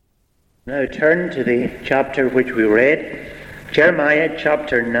Now turn to the chapter which we read, Jeremiah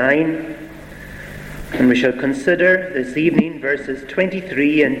chapter 9, and we shall consider this evening verses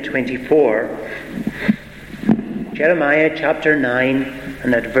 23 and 24. Jeremiah chapter 9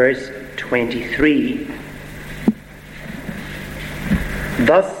 and at verse 23.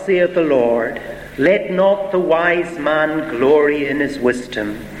 Thus saith the Lord, let not the wise man glory in his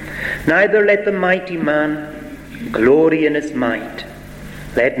wisdom, neither let the mighty man glory in his might.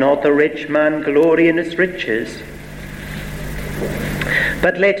 Let not the rich man glory in his riches,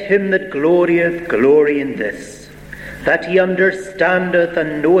 but let him that glorieth glory in this, that he understandeth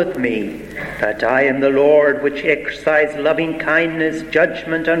and knoweth me, that I am the Lord which exercise loving kindness,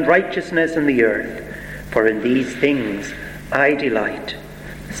 judgment, and righteousness in the earth. For in these things I delight,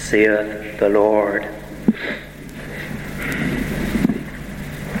 saith the Lord.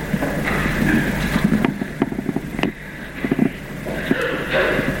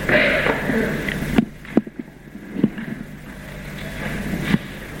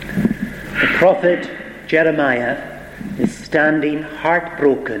 The prophet Jeremiah is standing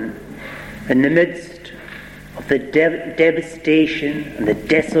heartbroken in the midst of the devastation and the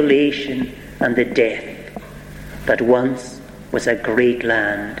desolation and the death that once was a great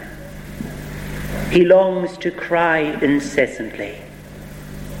land. He longs to cry incessantly.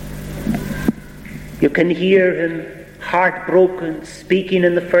 You can hear him heartbroken speaking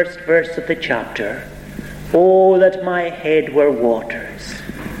in the first verse of the chapter. Oh, that my head were waters,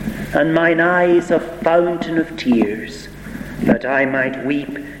 and mine eyes a fountain of tears, that I might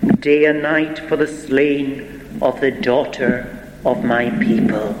weep day and night for the slain of the daughter of my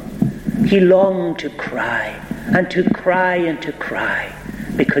people. He longed to cry, and to cry, and to cry,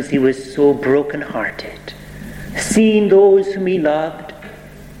 because he was so broken-hearted, seeing those whom he loved,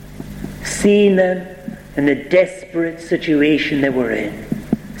 seeing them in the desperate situation they were in,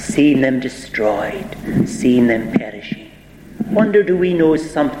 seeing them destroyed, seeing them perishing. Wonder, do we know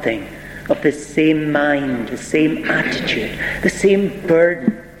something of the same mind, the same attitude, the same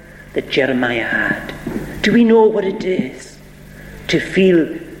burden that Jeremiah had? Do we know what it is to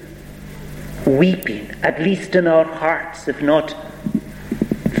feel weeping, at least in our hearts, if not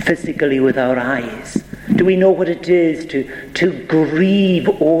physically with our eyes? Do we know what it is to grieve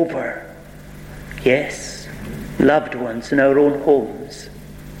over, yes, loved ones in our own homes,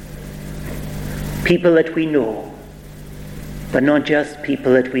 people that we know, but not just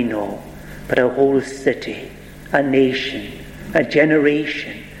people that we know, but a whole city, a nation, a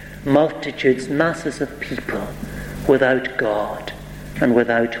generation, multitudes, masses of people without God and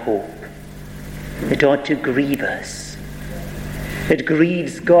without hope? It ought to grieve us. It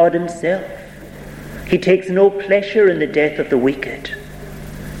grieves God himself. He takes no pleasure in the death of the wicked.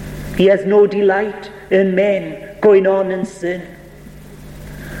 He has no delight in men going on in sin.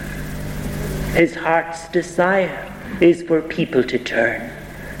 His heart's desire is for people to turn.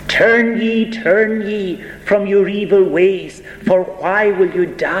 Turn ye from your evil ways, for why will you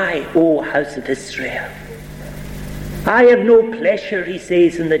die, O house of Israel? I have no pleasure, he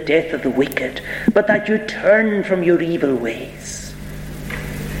says, in the death of the wicked, but that you turn from your evil ways.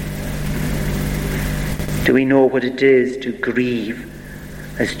 Do we know what it is to grieve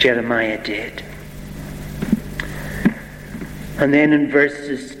as Jeremiah did? And then in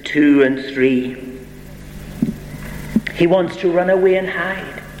verses 2 and 3, he wants to run away and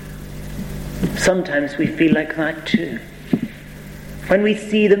hide. Sometimes we feel like that too. When we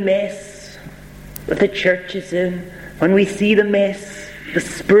see the mess that the church is in, when we see the mess, the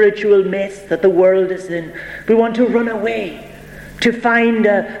spiritual mess that the world is in, we want to run away, to find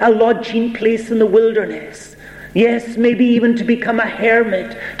a lodging place in the wilderness. Yes, maybe even to become a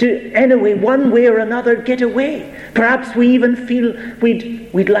hermit, to anyway, one way or another, get away. Perhaps we even feel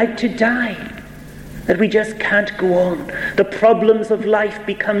we'd like to die, that we just can't go on. The problems of life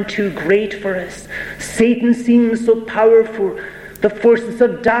become too great for us. Satan seems so powerful. The forces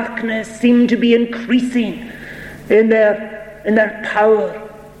of darkness seem to be increasing in their power.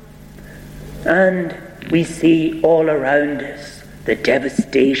 And we see all around us the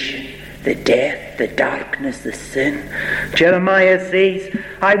devastation, the death, the darkness, the sin. Jeremiah says,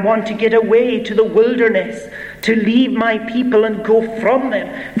 I want to get away to the wilderness, to leave my people and go from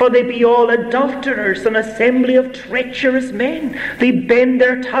them, for they be all adulterers, an assembly of treacherous men. They bend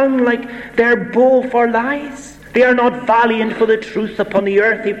their tongue like their bow for lies. They are not valiant for the truth upon the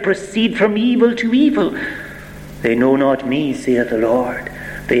earth. They proceed from evil to evil. They know not me, saith the Lord.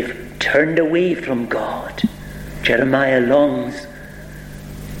 They've turned away from God. Jeremiah longs.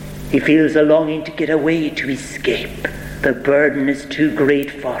 He feels a longing to get away, to escape. The burden is too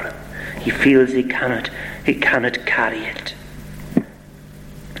great for him. He feels he cannot carry it.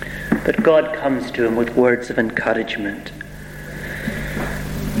 But God comes to him with words of encouragement.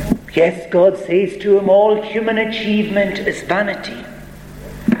 Yes, God says to him, all human achievement is vanity.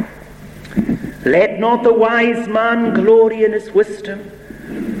 Let not the wise man glory in his wisdom.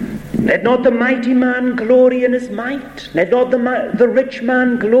 Let not the mighty man glory in his might. Let not the rich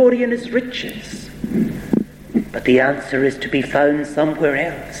man glory in his riches. But the answer is to be found somewhere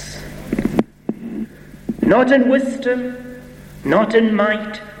else. Not in wisdom, not in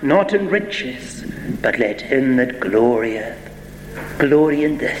might, not in riches, but let him that glorieth glory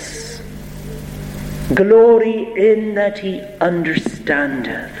in this. Glory in that he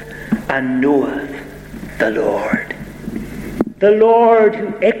understandeth and knoweth the Lord. The Lord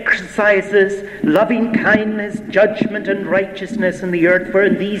who exercises loving kindness, judgment, and righteousness in the earth, for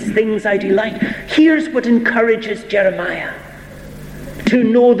in these things I delight. Here's what encourages Jeremiah: to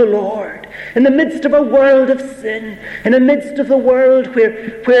know the Lord. In the midst of a world of sin, in the midst of the world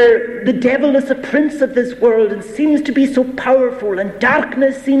where the devil is the prince of this world and seems to be so powerful and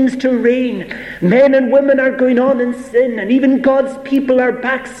darkness seems to reign, men and women are going on in sin, and even God's people are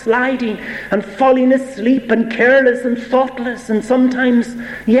backsliding and falling asleep and careless and thoughtless, and sometimes,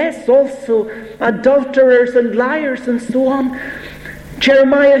 yes, also adulterers and liars and so on.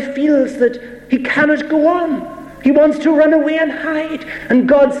 Jeremiah feels that he cannot go on. He wants to run away and hide. And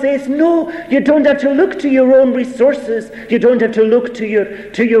God says, no, you don't have to look to your own resources. You don't have to look to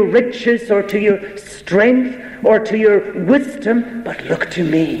your riches or to your strength or to your wisdom, but look to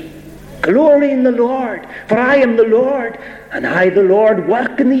me. Glory in the Lord, for I am the Lord, and I, the Lord,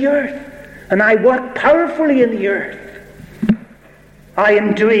 work in the earth, and I work powerfully in the earth. I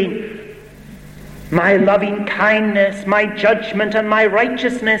am doing my loving kindness, my judgment, and my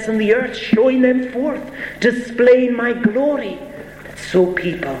righteousness in the earth, showing them forth, displaying my glory, that so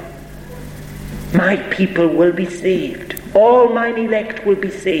my people will be saved. All mine elect will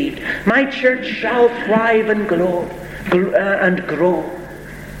be saved. My church shall thrive and grow.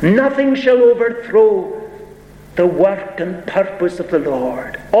 Nothing shall overthrow the work and purpose of the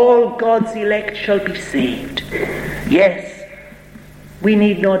Lord. All God's elect shall be saved. Yes, we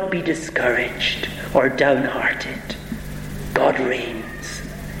need not be discouraged or downhearted. God reigns.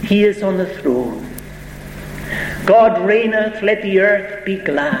 He is on the throne. God reigneth, let the earth be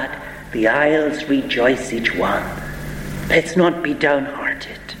glad, the isles rejoice each one. Let's not be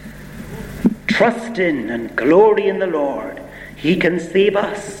downhearted. Trust in and glory in the Lord. He can save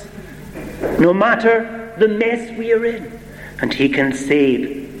us, no matter the mess we are in, and he can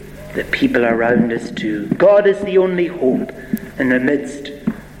save the people around us too. God is the only hope in the midst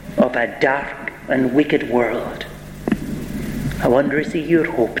of a dark and wicked world. I wonder, is he your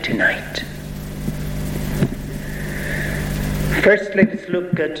hope tonight? First, let's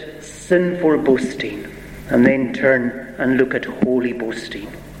look at sinful boasting, and then turn and look at holy boasting.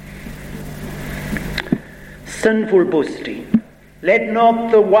 Sinful boasting. Let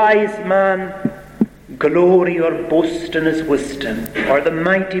not the wise man glory or boast in his wisdom, or the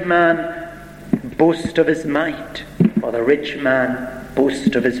mighty man boast of his might, or the rich man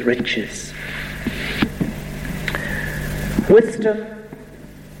boast of his riches. Wisdom,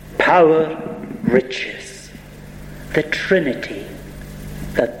 power, riches. The Trinity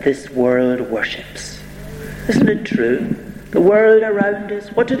that this world worships. Isn't it true? The world around us,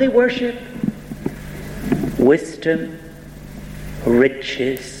 what do they worship? Wisdom,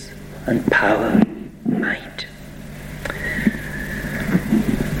 riches, and power, might.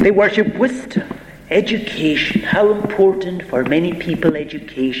 They worship wisdom, education. How important for many people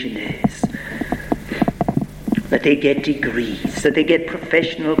education is. That they get degrees, that they get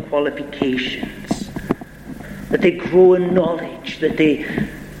professional qualifications, that they grow in knowledge, that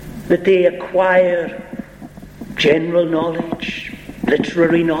they acquire general knowledge,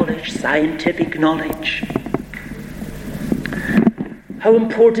 literary knowledge, scientific knowledge. How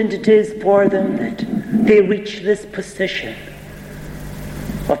important it is for them that they reach this position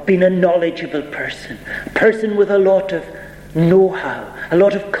of being a knowledgeable person, a person with a lot of know-how, a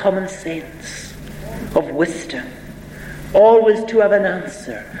lot of common sense, of wisdom, always to have an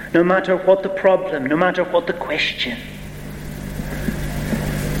answer, no matter what the problem, no matter what the question.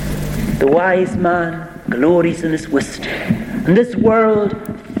 The wise man glories in his wisdom, and this world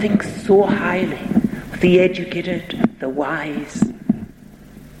thinks so highly of the educated, the wise,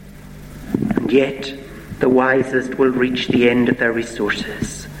 and yet the wisest will reach the end of their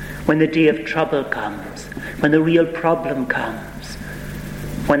resources. When the day of trouble comes, when the real problem comes,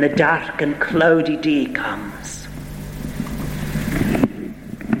 when the dark and cloudy day comes,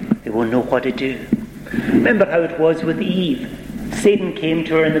 they won't know what to do. Remember how it was with Eve. Satan came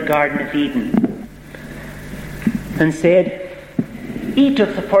to her in the Garden of Eden and said, eat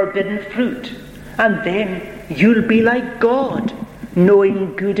of the forbidden fruit, and then you'll be like God,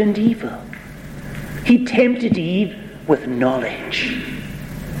 knowing good and evil. He tempted Eve with knowledge.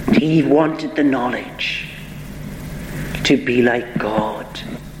 Eve wanted the knowledge to be like God.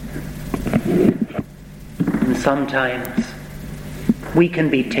 And sometimes we can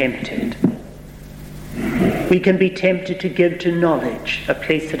be tempted. We can be tempted to give to knowledge a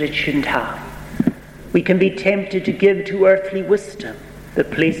place that it shouldn't have. We can be tempted to give to earthly wisdom the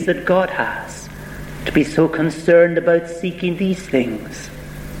place that God has, to be so concerned about seeking these things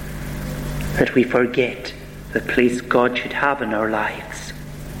that we forget the place God should have in our lives.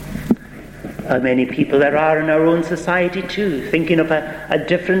 How many people there are in our own society too, thinking of a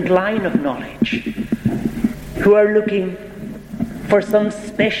different line of knowledge, who are looking for some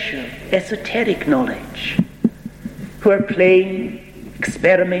special esoteric knowledge, who are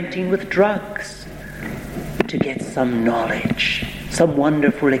experimenting with drugs to get some knowledge, some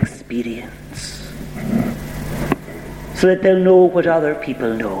wonderful experience, so that they'll know what other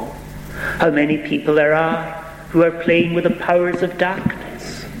people know. How many people there are who are playing with the powers of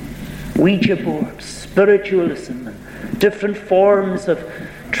darkness, Ouija boards, spiritualism, and different forms of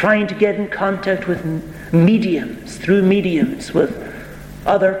trying to get in contact with mediums, with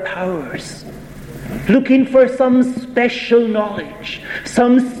other powers, looking for some special knowledge,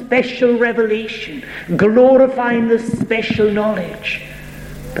 some special revelation, glorifying this special knowledge.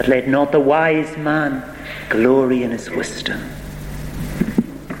 But let not the wise man glory in his wisdom.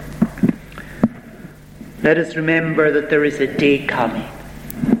 Let us remember that there is a day coming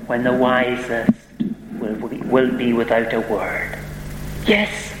when the wisest will be without a word.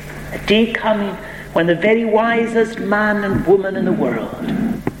 Yes, a day coming when the very wisest man and woman in the world,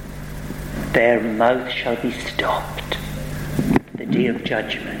 their mouth shall be stopped. The day of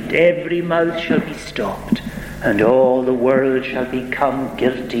judgment, every mouth shall be stopped, and all the world shall become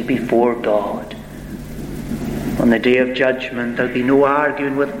guilty before God. On the day of judgment, there'll be no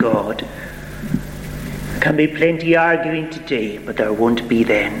arguing with God. There can be plenty arguing today, but there won't be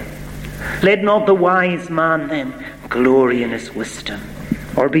then. Let not the wise man then glory in his wisdom,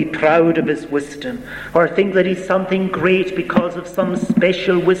 or be proud of his wisdom, or think that he's something great because of some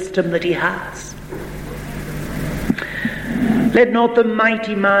special wisdom that he has. Let not the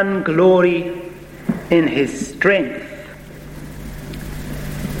mighty man glory in his strength,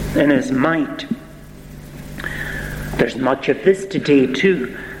 in his might. There's much of this today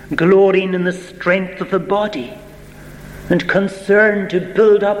too, glorying in the strength of the body and concern to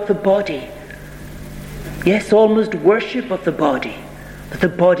build up the body. Yes, almost worship of the body. That the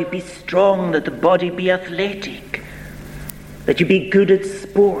body be strong, that the body be athletic, that you be good at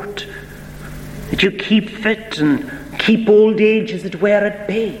sport, that you keep fit and keep old age, as it were, at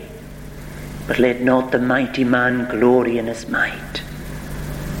bay. But let not the mighty man glory in his might,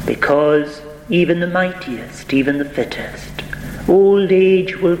 because even the mightiest, even the fittest, old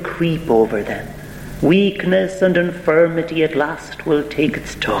age will creep over them. Weakness and infirmity at last will take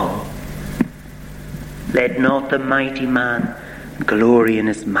its toll. Let not the mighty man glory in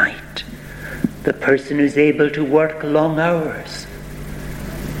his might. The person who's able to work long hours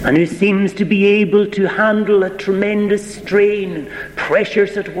and who seems to be able to handle a tremendous strain and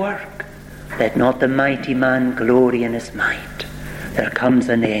pressures at work, let not the mighty man glory in his might. There comes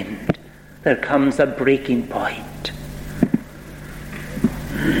an end. There comes a breaking point.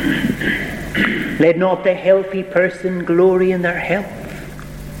 Let not the healthy person glory in their health.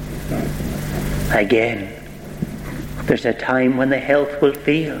 Again, there's a time when the health will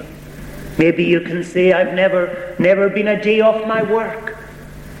fail. Maybe you can say, I've never been a day off my work.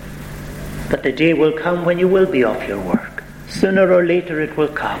 But the day will come when you will be off your work. Sooner or later it will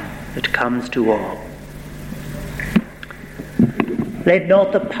come. It comes to all. Let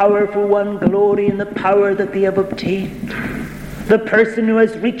not the powerful one glory in the power that they have obtained. The person who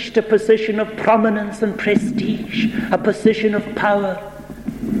has reached a position of prominence and prestige, a position of power,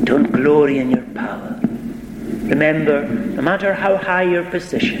 don't glory in your power. Remember, no matter how high your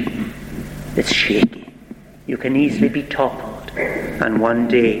position, it's shaky. You can easily be toppled, and one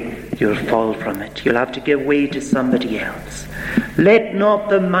day you'll fall from it. You'll have to give way to somebody else. Let not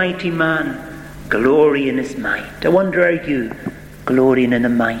the mighty man glory in his might. I wonder, are you glorying in the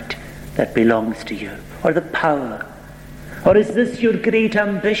might that belongs to you, or the power? Or is this your great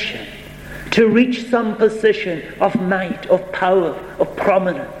ambition, to reach some position of might, of power, of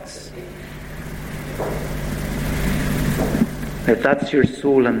prominence? If that's your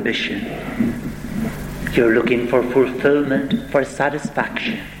sole ambition, you're looking for fulfillment, for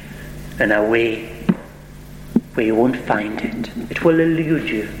satisfaction in a way where you won't find it. It will elude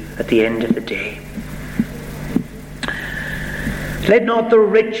you at the end of the day. Let not the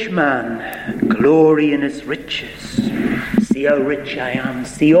rich man glory in his riches. See how rich I am.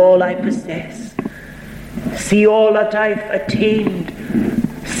 See all I possess. See all that I've attained.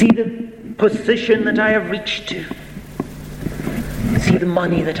 See the position that I have reached to. See the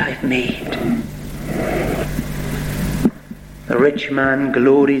money that I've made. The rich man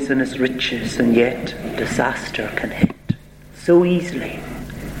glories in his riches, and yet disaster can hit so easily.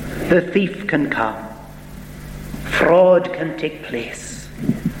 The thief can come. Fraud can take place.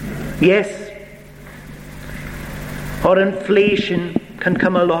 Yes, or inflation can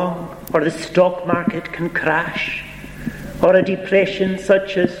come along, or the stock market can crash, or a depression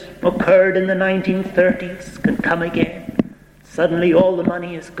such as occurred in the 1930s can come again. Suddenly all the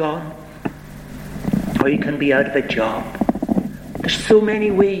money is gone, or you can be out of a job. There's so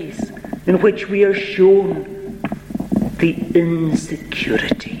many ways in which we are shown the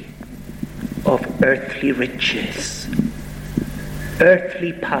insecurity of earthly riches,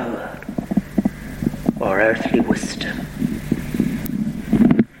 earthly power, or earthly wisdom.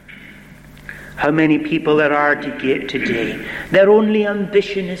 How many people there are today, their only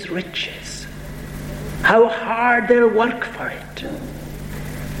ambition is riches. How hard they'll work for it.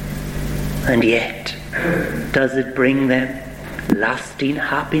 And yet, does it bring them lasting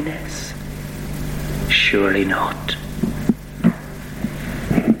happiness? Surely not.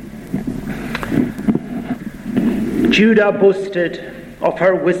 Judah boasted of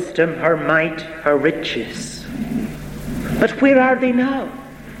her wisdom, her might, her riches. But where are they now?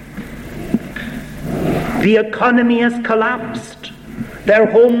 The economy has collapsed. Their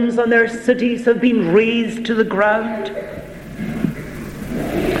homes and their cities have been razed to the ground.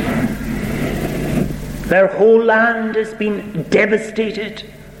 Their whole land has been devastated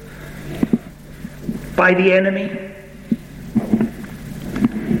by the enemy.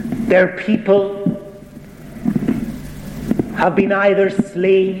 Their people have been either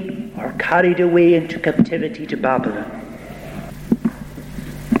slain or carried away into captivity to Babylon.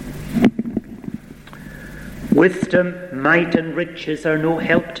 Wisdom, might, and riches are no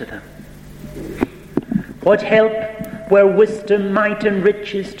help to them. What help were wisdom, might, and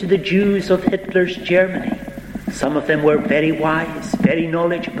riches to the Jews of Hitler's Germany? Some of them were very wise, very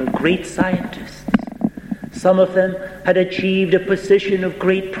knowledgeable, great scientists. Some of them had achieved a position of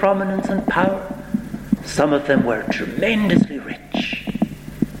great prominence and power. Some of them were tremendously rich.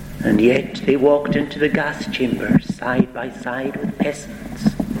 And yet they walked into the gas chambers side by side with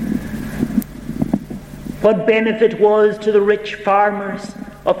peasants. What benefit was to the rich farmers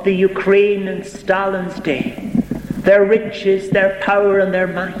of the Ukraine in Stalin's day? Their riches, their power, and their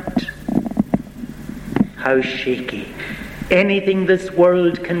might. How shaky anything this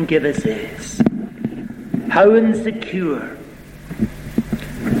world can give us is. How insecure.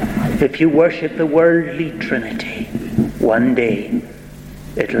 If you worship the worldly trinity, one day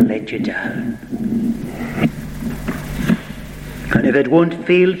it'll let you down. And if it won't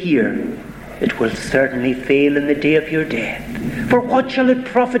fail here, it will certainly fail in the day of your death. For what shall it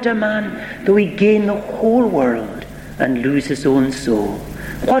profit a man though he gain the whole world and lose his own soul?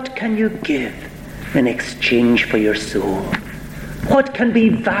 What can you give in exchange for your soul? What can be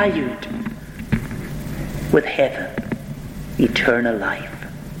valued with heaven, eternal life?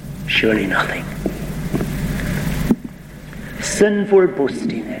 Surely nothing. Sinful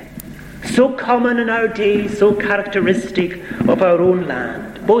boasting, so common in our day, so characteristic of our own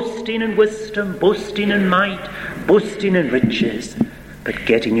land. Boasting in wisdom, boasting in might, boasting in riches, but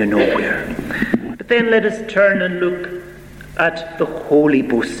getting you nowhere. But then let us turn and look at the holy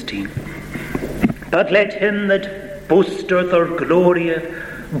boasting. But let him that boasteth or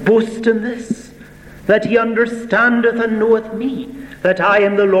glorieth boast in this, that he understandeth and knoweth me, that I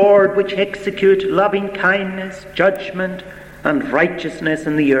am the Lord which execute loving kindness, judgment, and righteousness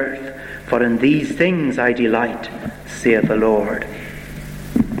in the earth. For in these things I delight, saith the Lord.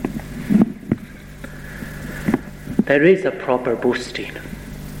 There is a proper boasting.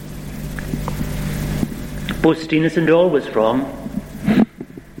 Boasting isn't always wrong.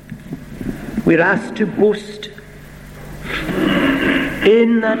 We're asked to boast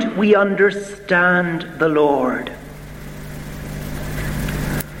in that we understand the Lord.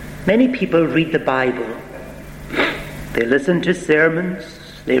 Many people read the Bible. They listen to sermons.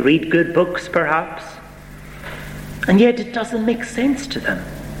 They read good books, perhaps. And yet it doesn't make sense to them.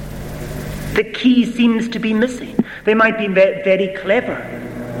 The key seems to be missing. They might be very clever.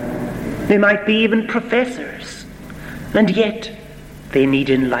 They might be even professors. And yet they need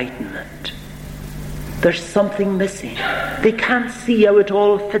enlightenment. There's something missing. They can't see how it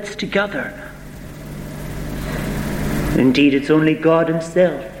all fits together. Indeed, it's only God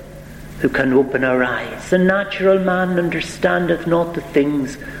himself who can open our eyes. The natural man understandeth not the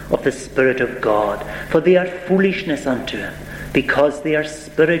things of the Spirit of God, for they are foolishness unto him, because they are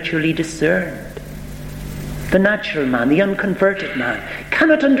spiritually discerned. The natural man, the unconverted man,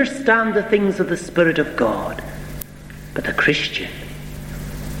 cannot understand the things of the Spirit of God. But the Christian,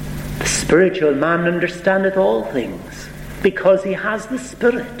 the spiritual man, understandeth all things, because he has the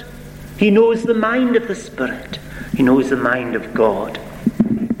Spirit. He knows the mind of the Spirit. He knows the mind of God.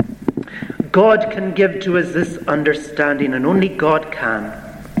 God can give to us this understanding, and only God can.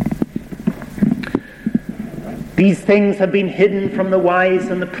 These things have been hidden from the wise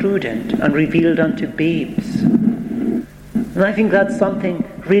and the prudent and revealed unto babes. And I think that's something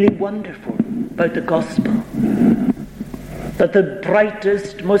really wonderful about the gospel. That the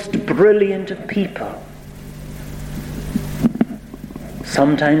brightest, most brilliant of people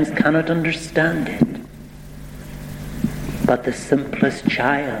sometimes cannot understand it. But the simplest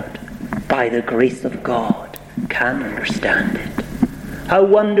child, by the grace of God, can understand it. How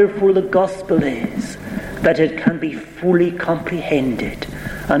wonderful the gospel is, that it can be fully comprehended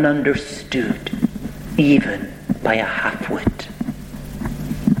and understood, even by a half-wit,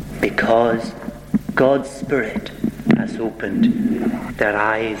 because God's Spirit has opened their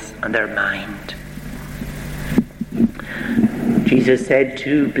eyes and their mind. Jesus said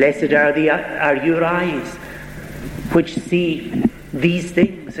too, blessed are your eyes which see these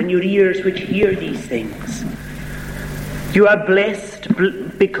things, and your ears which hear these things. You are blessed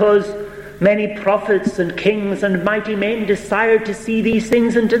because many prophets and kings and mighty men desired to see these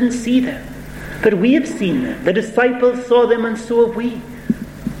things and didn't see them. But we have seen them. The disciples saw them, and so have we.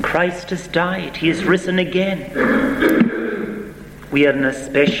 Christ has died. He is risen again. We are in a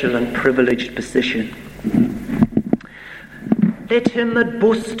special and privileged position. Let him that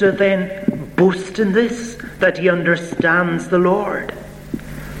boasteth then boast in this, that he understands the Lord.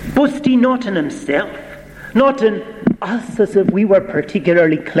 Boast he not in himself, not in us as if we were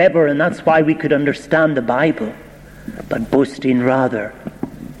particularly clever and that's why we could understand the Bible, but boasting rather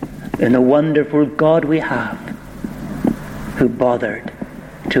in the wonderful God we have, who bothered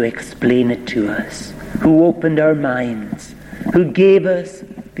to explain it to us, who opened our minds, who gave us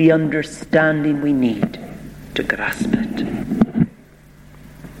the understanding we need to grasp it.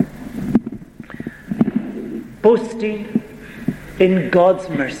 Boasting in God's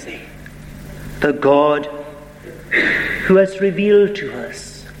mercy, the God who has revealed to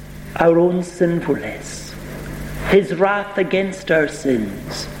us our own sinfulness, his wrath against our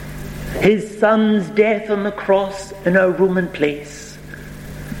sins, his Son's death on the cross in our Roman place,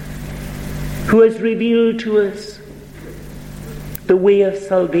 who has revealed to us the way of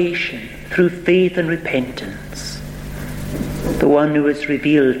salvation through faith and repentance, the one who has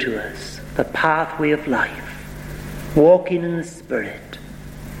revealed to us the pathway of life, walking in the Spirit,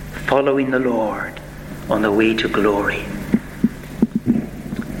 following the Lord on the way to glory.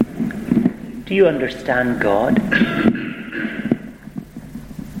 Do you understand God?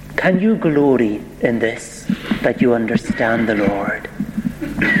 Can you glory in this, that you understand the Lord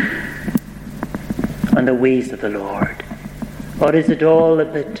and the ways of the Lord? Or is it all a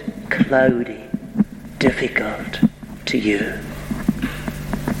bit cloudy, difficult to you?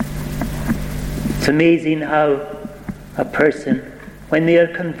 It's amazing how a person, when they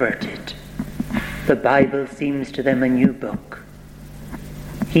are converted, the Bible seems to them a new book.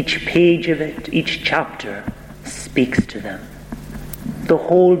 Each page of it, each chapter, speaks to them. The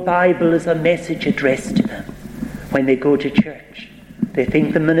whole Bible is a message addressed to them. When they go to church, they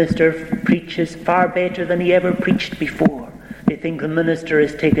think the minister preaches far better than he ever preached before. They think the minister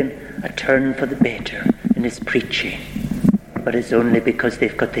has taken a turn for the better in his preaching. But it's only because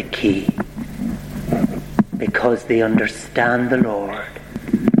they've got the key. Because they understand the Lord,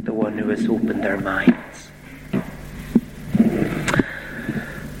 the one who has opened their minds.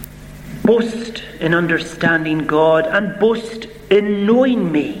 Boast in understanding God, and boast in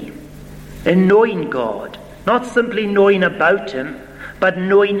knowing me, in knowing God. Not simply knowing about him, but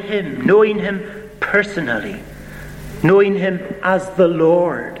knowing him personally, knowing him as the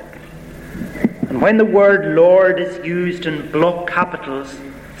Lord. And when the word Lord is used in block capitals,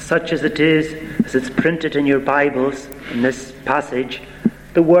 such as it is, as it's printed in your Bibles in this passage,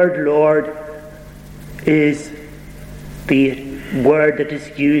 the word Lord is the word that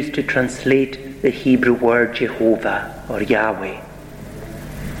is used to translate the Hebrew word Jehovah or Yahweh.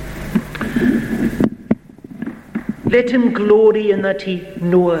 Let him glory in that he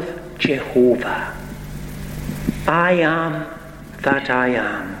knoweth Jehovah. I am that I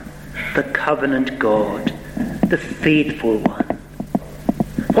am, the covenant God, the faithful one.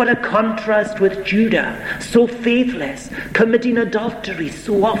 What a contrast with Judah, so faithless, committing adultery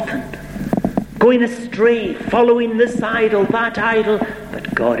so often, going astray, following this idol, that idol,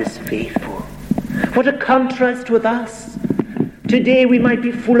 but God is faithful. What a contrast with us. Today we might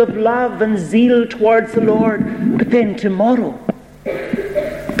be full of love and zeal towards the Lord, but then tomorrow,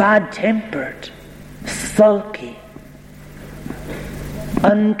 bad-tempered, sulky,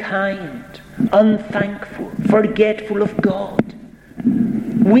 unkind, unthankful, forgetful of God.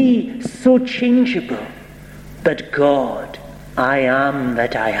 We so changeable, but God, I am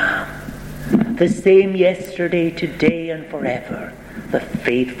that I am. The same yesterday, today, and forever. The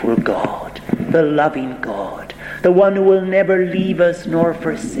faithful God, the loving God, the one who will never leave us nor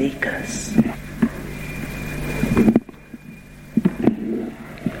forsake us.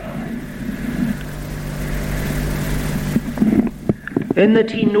 In that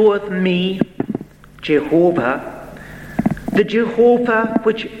he knoweth me, Jehovah, the Jehovah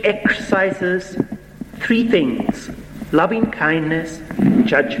which exercises three things: loving kindness,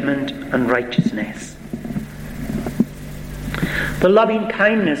 judgment, and righteousness. The loving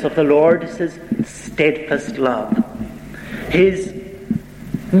kindness of the Lord is his steadfast love, his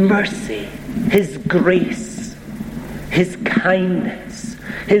mercy, his grace, his kindness,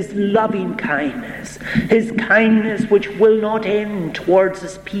 his loving kindness, his kindness which will not end towards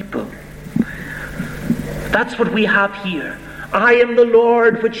his people. That's what we have here. I am the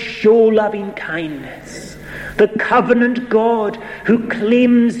Lord which show loving kindness, the covenant God who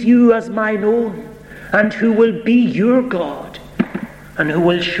claims you as mine own, and who will be your God, and who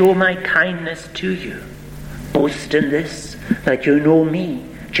will show my kindness to you. Boast in this, that you know me,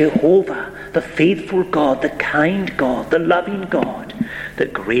 Jehovah, the faithful God, the kind God, the loving God, the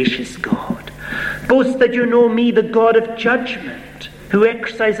gracious God. Boast that you know me, the God of judgment, who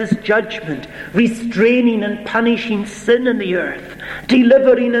exercises judgment, restraining and punishing sin in the earth,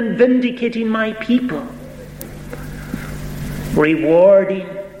 delivering and vindicating my people, rewarding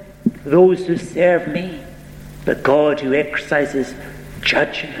those who serve me, the God who exercises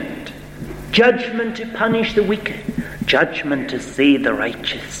judgment. Judgment to punish the wicked, judgment to save the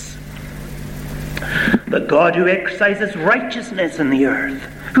righteous. The God who exercises righteousness in the earth,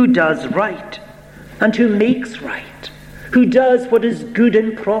 who does right and who makes right, who does what is good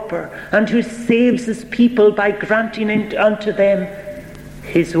and proper, and who saves his people by granting unto them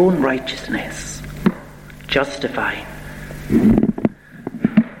his own righteousness, justifying.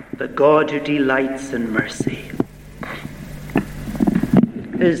 The God who delights in mercy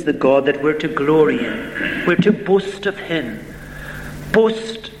is the God that we're to glory in. We're to boast of him.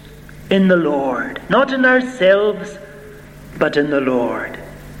 Boast in the Lord, not in ourselves, but in the Lord.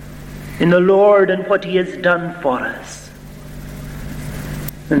 In the Lord and what he has done for us.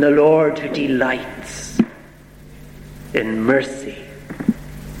 In the Lord who delights in mercy,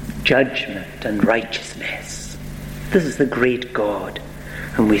 judgment, and righteousness. This is the great God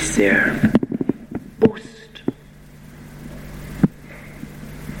whom we serve. Boast.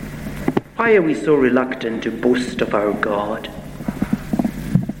 Why are we so reluctant to boast of our God?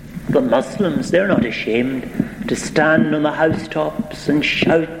 The Muslims, they're not ashamed to stand on the housetops and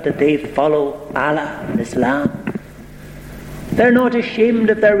shout that they follow Allah and Islam. They're not ashamed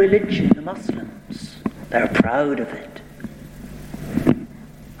of their religion, the Muslims. They're proud of it.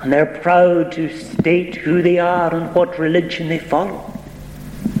 And they're proud to state who they are and what religion they follow.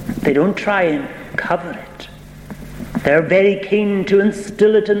 They don't try and cover it. They're very keen to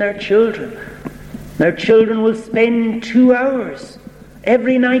instill it in their children. Their children will spend 2 hours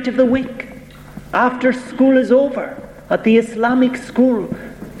every night of the week, after school is over, at the Islamic school,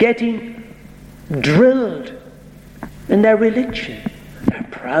 getting drilled in their religion. They're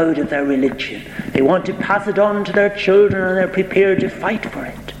proud of their religion. They want to pass it on to their children, and they're prepared to fight for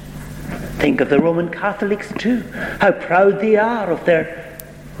it. Think of the Roman Catholics too, how proud they are of their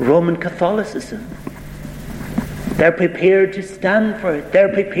Roman Catholicism. They're prepared to stand for it.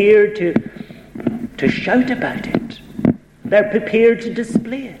 They're prepared to shout about it. They're prepared to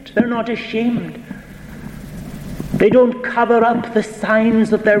display it. They're not ashamed. They don't cover up the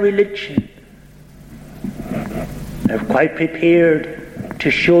signs of their religion. They're quite prepared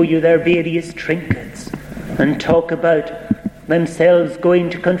to show you their various trinkets and talk about themselves going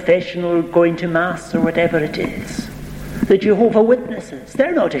to confessional, going to Mass, or whatever it is. The Jehovah's Witnesses,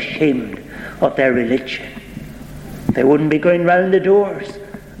 they're not ashamed of their religion. They wouldn't be going round the doors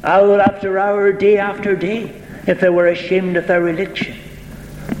hour after hour, day after day, if they were ashamed of their religion.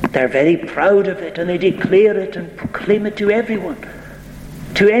 They're very proud of it, and they declare it and proclaim it to everyone,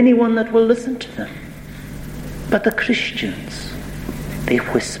 to anyone that will listen to them. But the Christians, they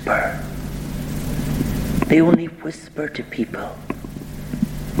whisper. They only whisper to people.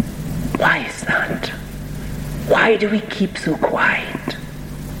 Why is that? Why do we keep so quiet?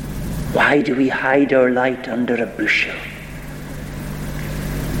 Why do we hide our light under a bushel?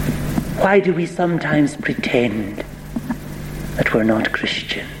 Why do we sometimes pretend that we're not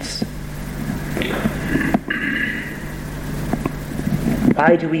Christians?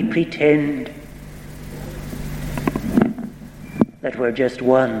 Why do we pretend that we're just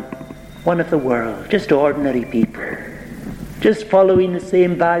one of the world, just ordinary people, just following the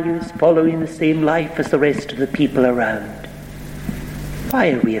same values, following the same life as the rest of the people around?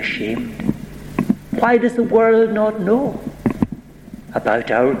 Why are we ashamed? Why does the world not know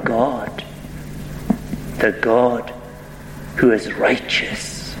about our God, the God who is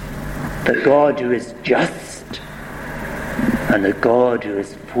righteous, the God who is just, and the God who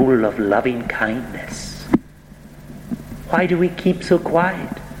is full of loving kindness? Why do we keep so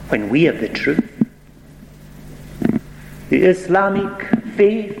quiet when we have the truth? The Islamic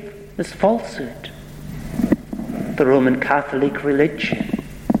faith is falsehood. The Roman Catholic religion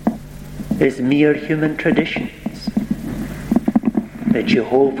is mere human traditions. The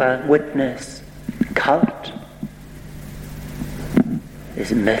Jehovah's Witness cult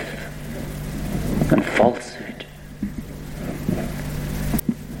is myth and falsehood.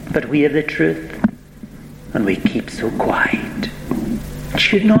 But we have the truth, and we keep so quiet. It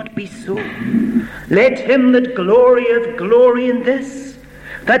should not be so. Let him that glorieth glory in this,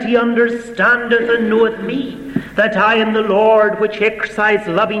 that he understandeth and knoweth me, that I am the Lord which exercise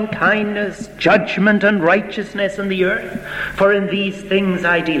loving kindness, judgment, and righteousness in the earth. For in these things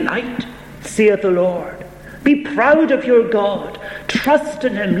I delight, saith the Lord. Be proud of your God. Trust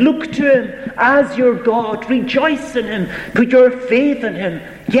in him. Look to him as your God. Rejoice in him. Put your faith in him.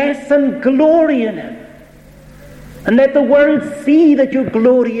 Yes, and glory in him. And let the world see that you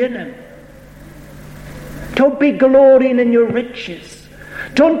glory in him. Don't be glorying in your riches.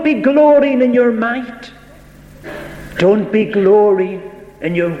 Don't be glorying in your might. Don't be glorying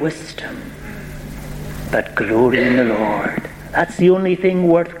in your wisdom. But glory in the Lord. That's the only thing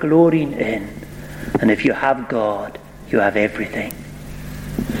worth glorying in. And if you have God, you have everything.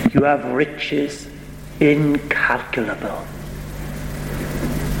 You have riches incalculable.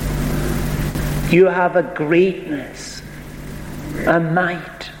 You have a greatness, a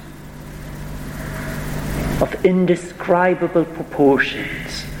might of indescribable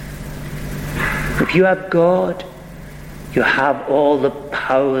proportions. If you have God, you have all the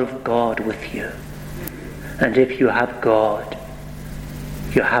power of God with you. And if you have God,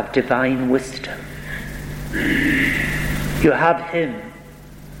 you have divine wisdom. You have him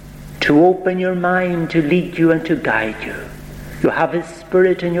to open your mind, to lead you and to guide you. You have his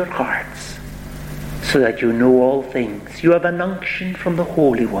Spirit in your hearts, so that you know all things. You have an unction from the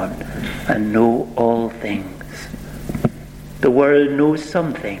Holy One and know all things. The world knows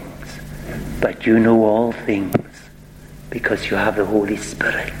some things, but you know all things because you have the Holy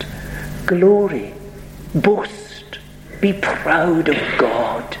Spirit. Glory, boast, be proud of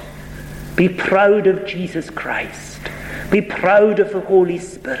God. Be proud of Jesus Christ. Be proud of the Holy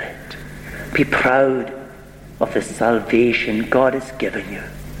Spirit. Be proud of the salvation God has given you.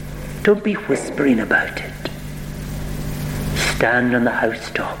 Don't be whispering about it. Stand on the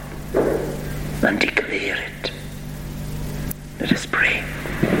housetop and declare it. Let us pray.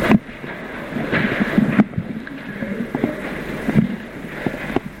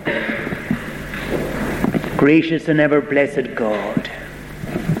 Gracious and ever-blessed God,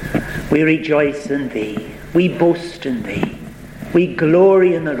 we rejoice in thee. We boast in thee. We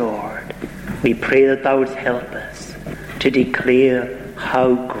glory in the Lord. We pray that thou wouldst help us to declare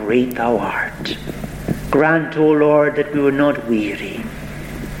how great thou art. Grant, O Lord, that we would not weary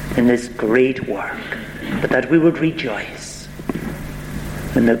in this great work, but that we would rejoice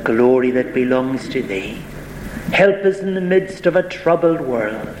in the glory that belongs to thee. Help us in the midst of a troubled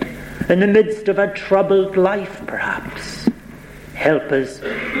world, in the midst of a troubled life perhaps. Help us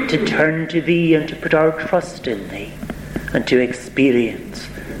to turn to thee and to put our trust in thee and to experience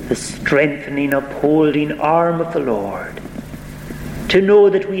the strengthening, upholding arm of the Lord. To know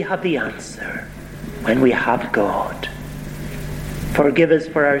that we have the answer when we have God. Forgive us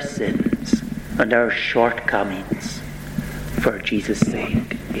for our sins and our shortcomings. For Jesus'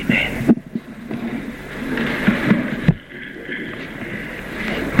 sake, amen.